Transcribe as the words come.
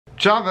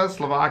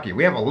ChavezzSlovakia.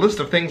 We have a list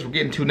of things we're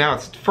getting to now.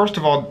 First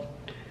of all,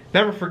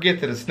 never forget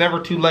that it's never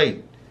too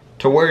late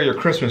to wear your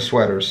Christmas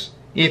sweaters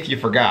if you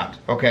forgot,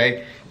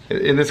 okay?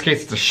 In this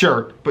case, it's a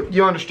shirt, but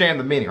you understand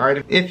the meaning, all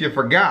right? If you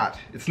forgot,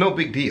 it's no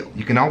big deal.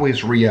 You can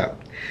always re-up.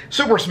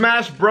 Super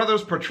Smash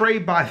Brothers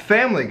portrayed by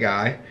Family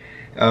Guy.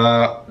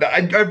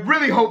 I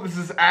really hope this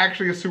is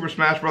actually a Super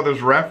Smash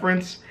Brothers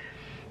reference.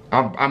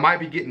 I might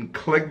be getting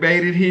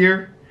clickbaited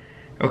here,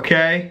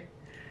 okay?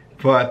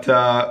 But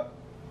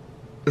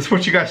that's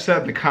what you guys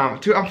said in the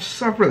comments. Dude, I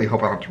really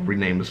hope I don't have to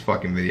rename this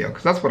fucking video,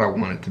 because that's what I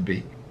want it to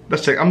be.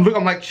 Let's check. I'm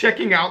like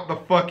checking out the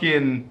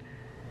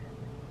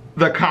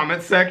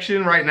comment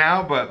section right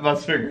now, but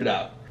let's figure it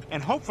out.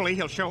 And hopefully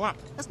he'll show up.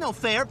 That's no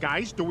fair.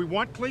 Guys, do we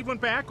want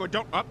Cleveland back or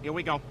don't? Oh, here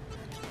we go.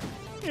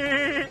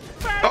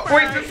 Oh,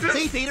 wait, this is...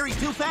 See, Peter, he's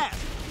too fast.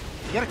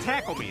 You gotta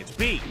tackle me. It's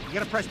B. You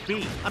gotta press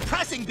B. I'm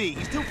pressing B.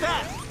 He's too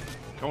fast.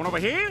 Going over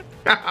here?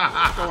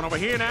 Going over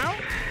here now?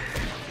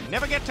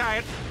 Never get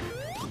tired.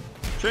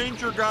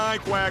 Change your guy,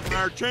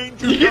 Quagmire.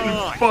 Change You're your getting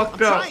guy.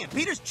 fucked I'm up. trying.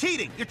 Peter's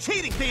cheating. You're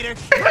cheating, Peter.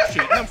 I'm not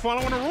cheating. I'm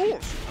following the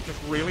rules. I'm just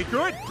really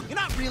good. You're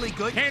not really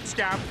good. Can't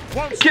stop.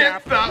 Won't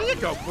Can't stop. stop. Here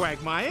you go,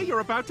 Quagmire. You're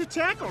about to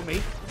tackle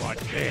me. But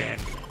then...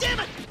 Damn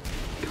it!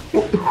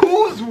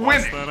 Who's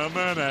Less winning? than a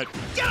minute.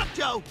 Get up,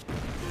 Joe!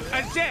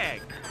 A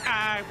zag.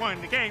 I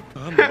won the game.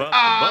 I'm about to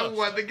I bust.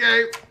 won the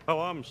game. Oh,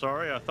 I'm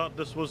sorry. I thought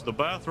this was the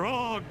bathroom.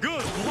 Oh,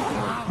 good.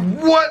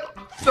 What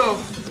the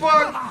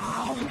fuck?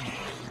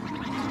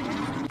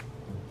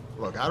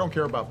 Look, I don't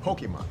care about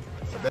Pokemon.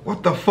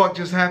 What the fuck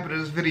just happened in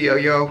this video,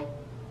 yo?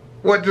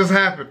 What just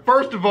happened?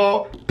 First of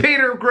all,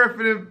 Peter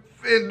Griffin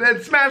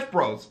and Smash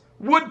Bros.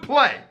 Would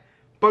play.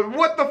 But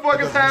what the fuck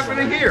is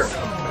happening here?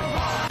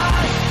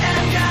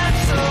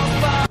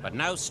 But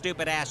no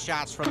stupid ass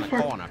shots from the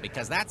corner,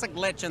 because that's a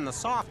glitch in the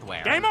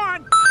software. Game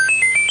on!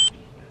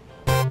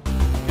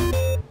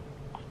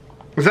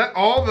 Is that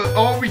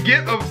all we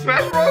get of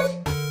Smash Bros?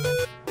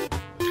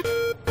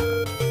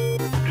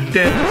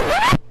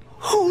 Dead.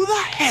 Who the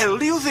hell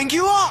do you think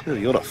you are?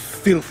 You're a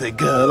filthy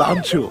girl,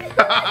 aren't you?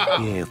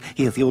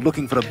 yes, you're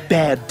looking for a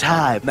bad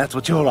time. That's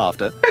what you're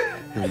after.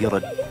 You're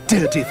a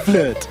dirty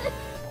flirt.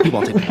 You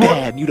want it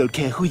bad, and you don't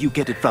care who you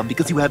get it from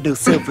because you have no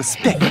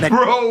self-respect. And that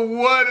Bro,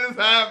 what is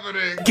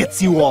happening?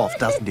 gets you off,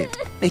 doesn't it?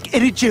 Make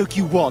any joke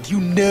you want. You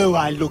know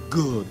I look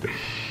good.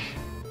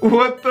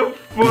 What the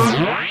fuck?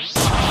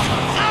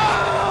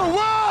 Oh,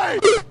 why?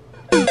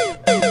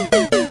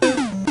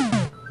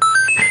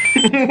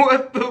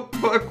 What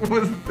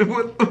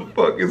the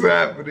fuck is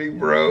happening,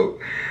 bro?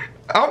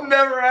 I'm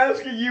never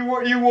asking you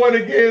what you want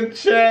again,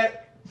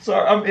 chat.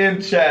 Sorry, I'm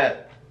in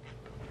chat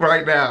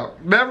right now.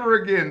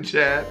 Never again,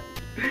 chat.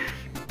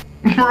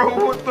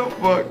 Bro, what the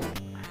fuck?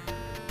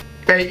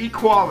 Hey,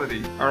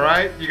 equality, all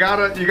right? You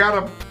gotta,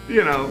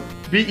 you know,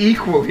 be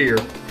equal here.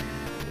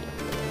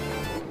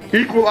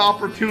 Equal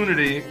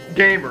opportunity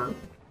gamer.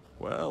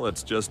 Well,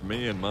 it's just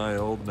me and my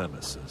old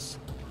nemesis.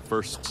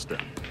 First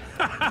step.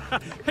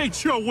 Hey,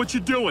 Joe, what you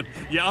doing?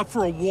 You out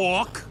for a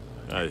walk?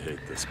 I hate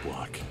this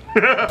block.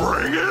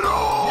 Bring it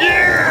on!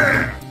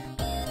 Yeah!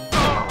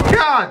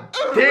 God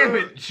damn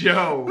it,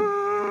 Joe.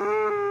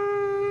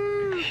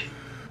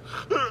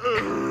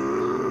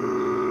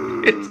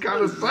 It's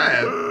kind of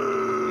sad.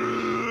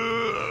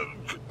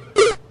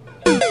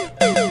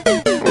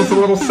 It was a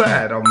little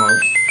sad,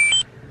 almost.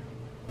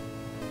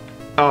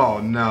 Oh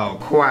no,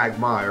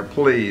 Quagmire,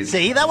 please.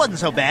 See, that wasn't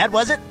so bad,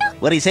 was it?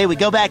 What do you say we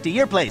go back to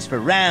your place for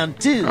round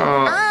 2?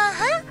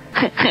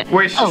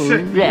 Wait, All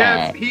yes,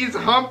 right. he's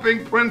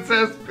humping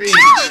Princess Peach.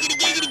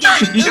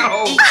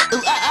 No,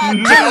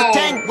 no.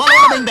 Tang, walla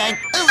walla bing bang.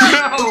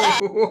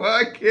 no,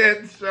 I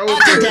can't show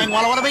Tang, this.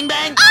 walla walla bing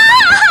bang.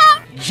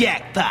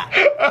 Jackpot.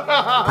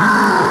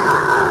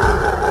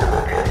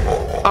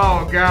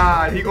 Oh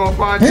God, he gonna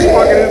find you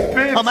fucking his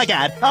bitch. Oh my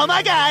God. Oh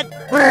my God.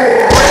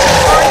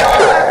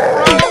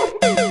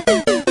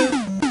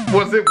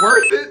 Was it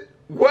worth it?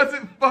 Was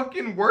it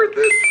fucking worth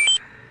it?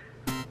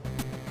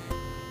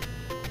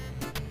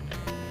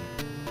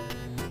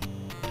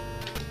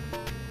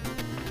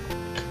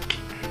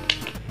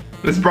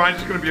 This Brian's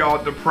just gonna be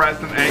all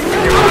depressed and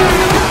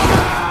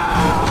angry.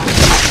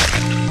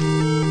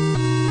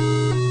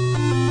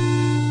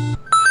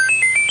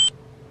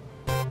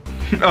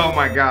 Oh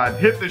my God,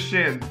 hit the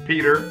shin,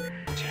 Peter.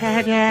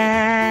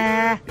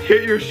 Ta-da!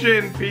 Hit your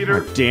shin,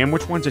 Peter. Damn,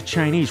 which one's a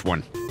Chinese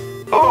one?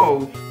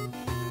 Oh,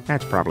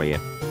 That's probably it.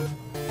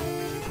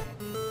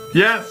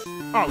 yes.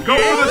 Oh, Go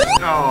yeah? for the,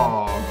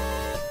 oh.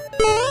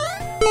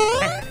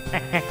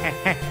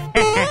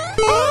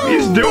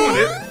 He's doing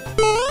it.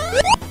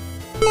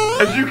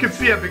 As you can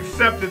see, I've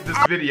accepted this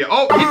video.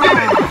 Oh, he did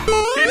it!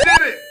 He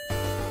did it!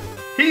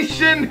 He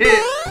shin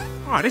hit.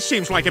 Oh, this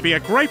seems like it'd be a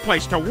great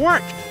place to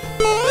work.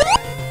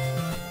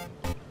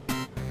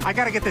 I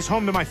gotta get this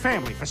home to my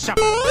family for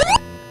supper.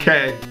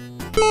 Okay.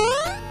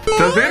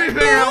 Does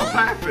anything else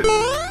happen?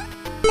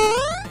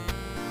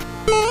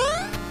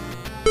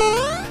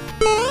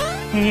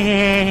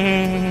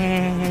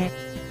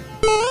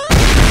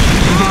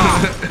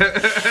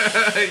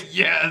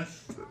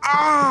 Yes.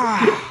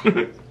 Ah!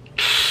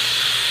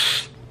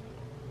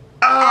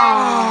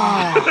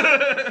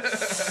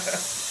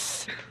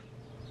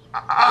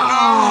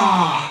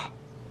 Ah.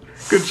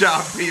 Good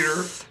job,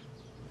 Peter.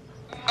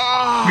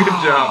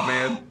 Good job,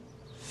 man.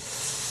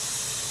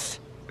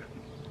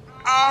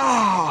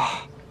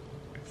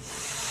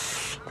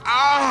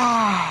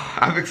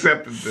 I've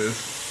accepted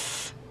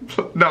this.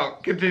 No,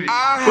 continue,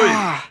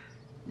 please.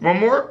 One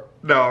more?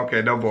 No,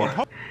 okay, no more.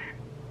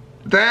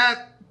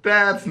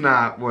 That's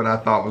not what I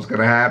thought was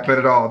gonna happen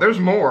at all. There's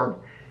more.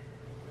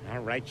 All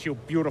right, you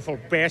beautiful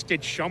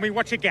bastard. Show me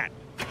what you got.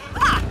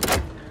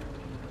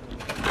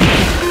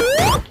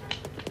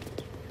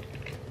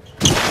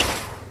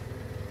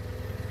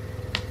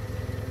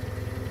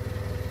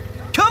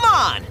 Come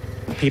on!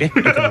 Peter,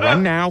 you can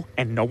run now,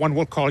 and no one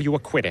will call you a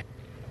quitter.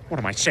 What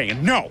am I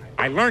saying? No!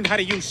 I learned how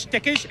to use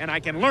stickers, and I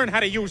can learn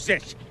how to use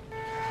this.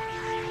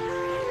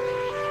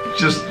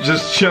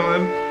 Just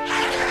chilling.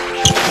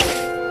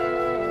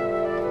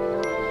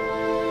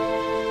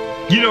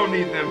 You don't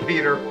need them,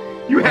 Peter.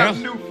 You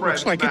have new friends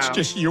Looks like now. it's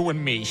just you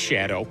and me,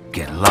 Shadow.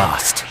 Get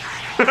lost.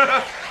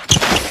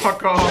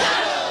 Fuck off.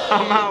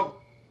 I'm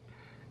out.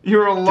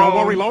 You're alone. Don't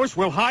worry, Lois.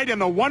 We'll hide in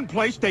the one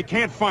place they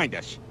can't find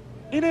us.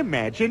 In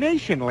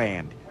Imagination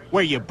Land.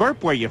 Where you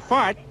burp where you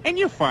fart, and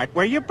you fart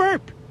where you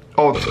burp.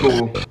 Old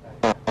school.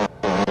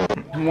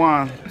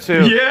 1,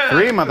 2, Yeah.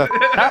 3, mother.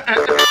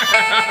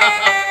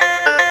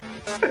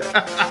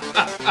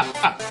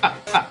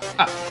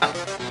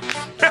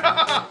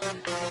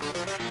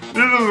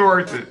 This is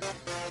worth it.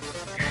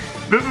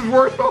 This is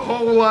worth the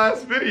whole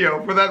last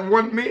video for that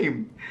one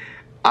meme.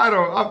 I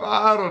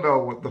don't know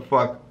what the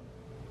fuck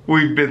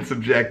we've been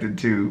subjected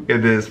to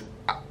in this.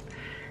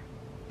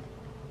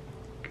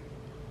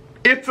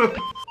 It's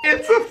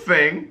a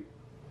thing.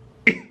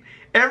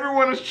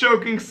 Everyone is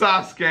choking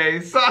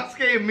Sasuke.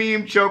 Sasuke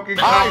meme choking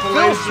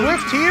Phil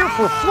Swift here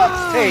for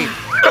Flux Tape.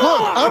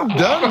 Look, I'm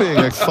done being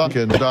a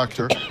fucking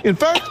doctor. In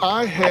fact,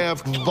 I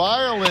have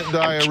violent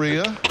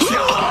diarrhea.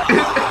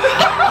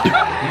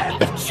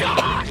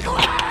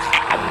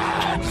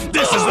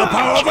 This is the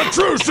power of a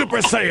true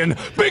Super Saiyan.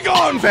 Be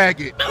gone,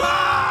 faggot.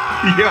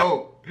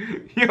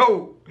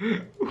 Yo,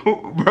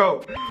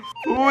 bro,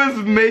 who is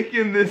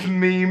making this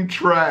meme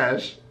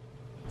trash?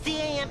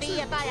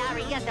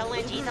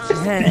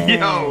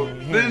 Yo,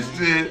 this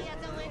shit.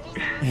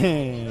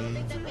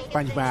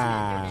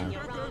 SpongeBob.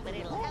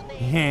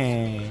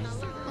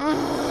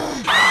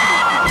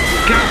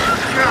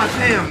 God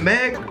damn,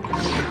 Meg.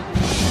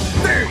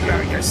 There you go,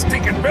 you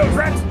stinking bilge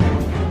rat.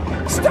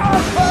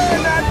 Stop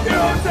playing that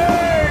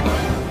music!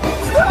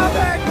 Stop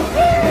it!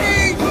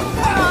 Please!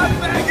 Stop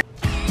it!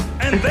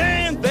 And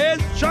then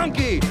there's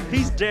Chunky.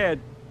 He's dead.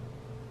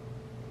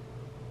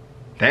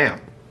 Damn.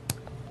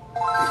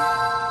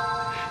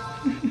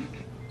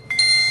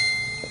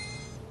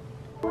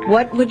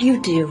 What would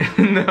you do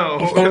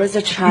if there was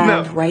a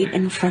child right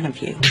in front of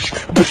you?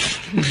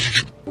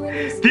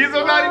 These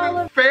are not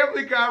even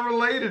Family Guy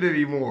related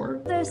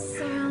anymore. Those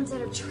sounds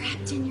that are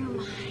trapped in your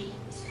mind.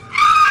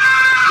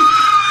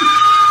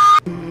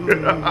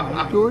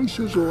 Dory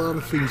says a lot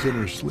of things in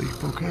her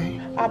sleep,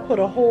 okay? I put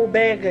a whole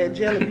bag of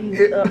jelly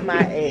beans up my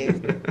ass.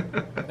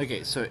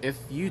 Okay, so if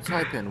you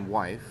type in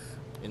wife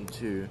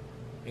into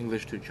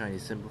English to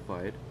Chinese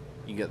simplified,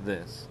 you get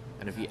this.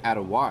 And if you add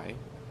a Y,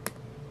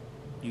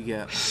 you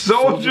get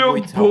Soldier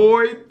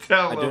Boy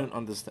Tell I him. don't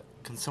understand.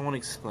 Can someone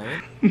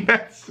explain?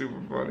 That's super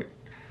funny.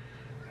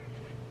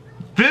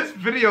 This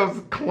video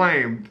is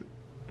claimed.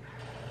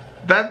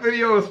 That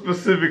video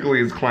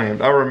specifically is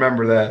claimed. I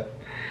remember that.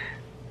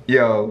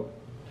 Yo,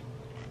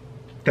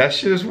 that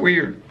shit is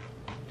weird.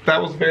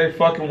 That was very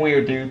fucking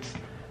weird, dudes.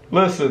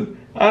 Listen,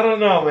 I don't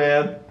know,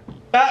 man.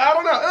 I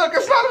don't know. Look,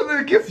 it's not that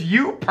it against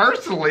you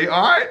personally,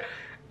 alright?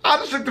 I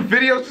just think the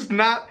video's just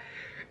not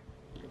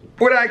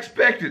what I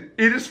expected.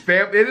 It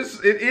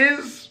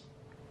is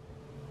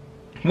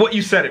what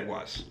you said it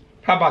was.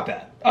 How about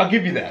that? I'll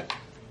give you that.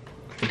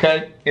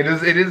 Okay? It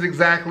is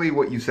exactly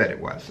what you said it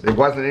was. It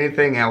wasn't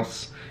anything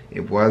else.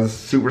 It was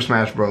Super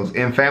Smash Bros.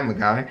 In Family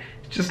Guy.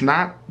 It's just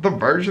not the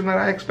version that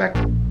I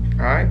expected.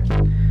 Alright?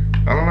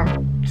 I don't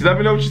know. Just let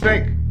me know what you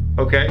think.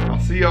 Okay? I'll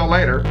see y'all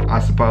later, I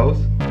suppose.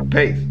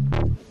 Peace.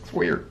 It's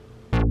weird.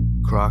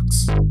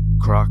 Crocs,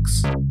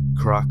 Crocs,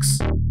 Crocs,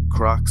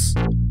 Crocs,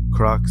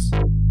 Crocs,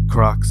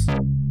 Crocs,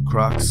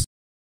 Crocs,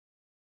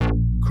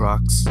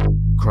 Crocs,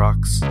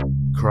 Crocs,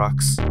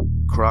 Crocs,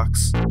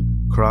 Crocs,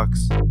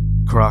 Crocs,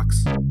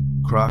 Crocs,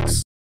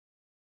 Crocs.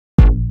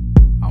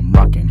 I'm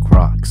rocking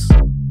Crocs.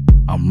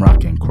 I'm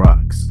rocking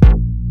Crocs.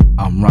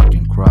 I'm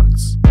rocking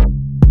Crocs.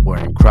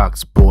 Wearing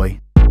Crocs, boy.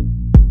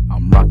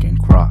 I'm rocking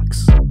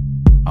Crocs.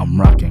 I'm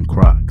rocking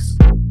Crocs.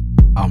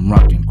 I'm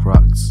rocking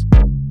Crocs.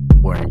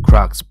 Wearing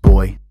Crocs,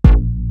 boy.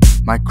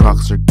 My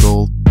Crocs are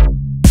gold.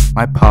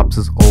 My pops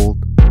is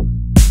old.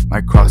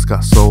 My Crocs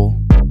got soul.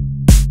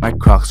 My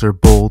Crocs are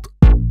bold.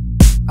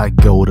 I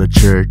go to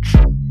church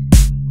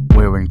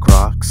wearing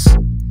Crocs.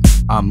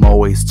 I'm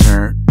always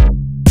turned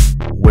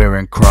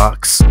wearing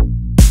Crocs.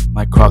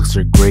 My Crocs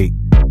are great.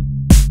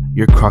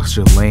 Your Crocs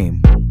are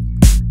lame.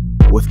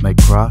 With my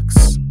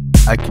Crocs,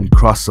 I can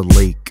cross a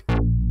lake.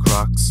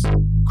 Crocs,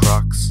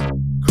 Crocs,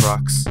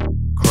 Crocs,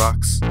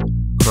 Crocs,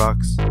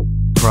 Crocs,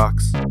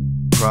 Crocs,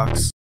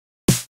 Crocs,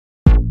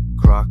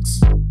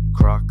 Crocs,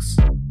 Crocs,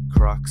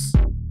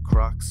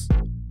 Crocs,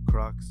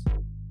 Crocs,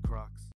 Crocs.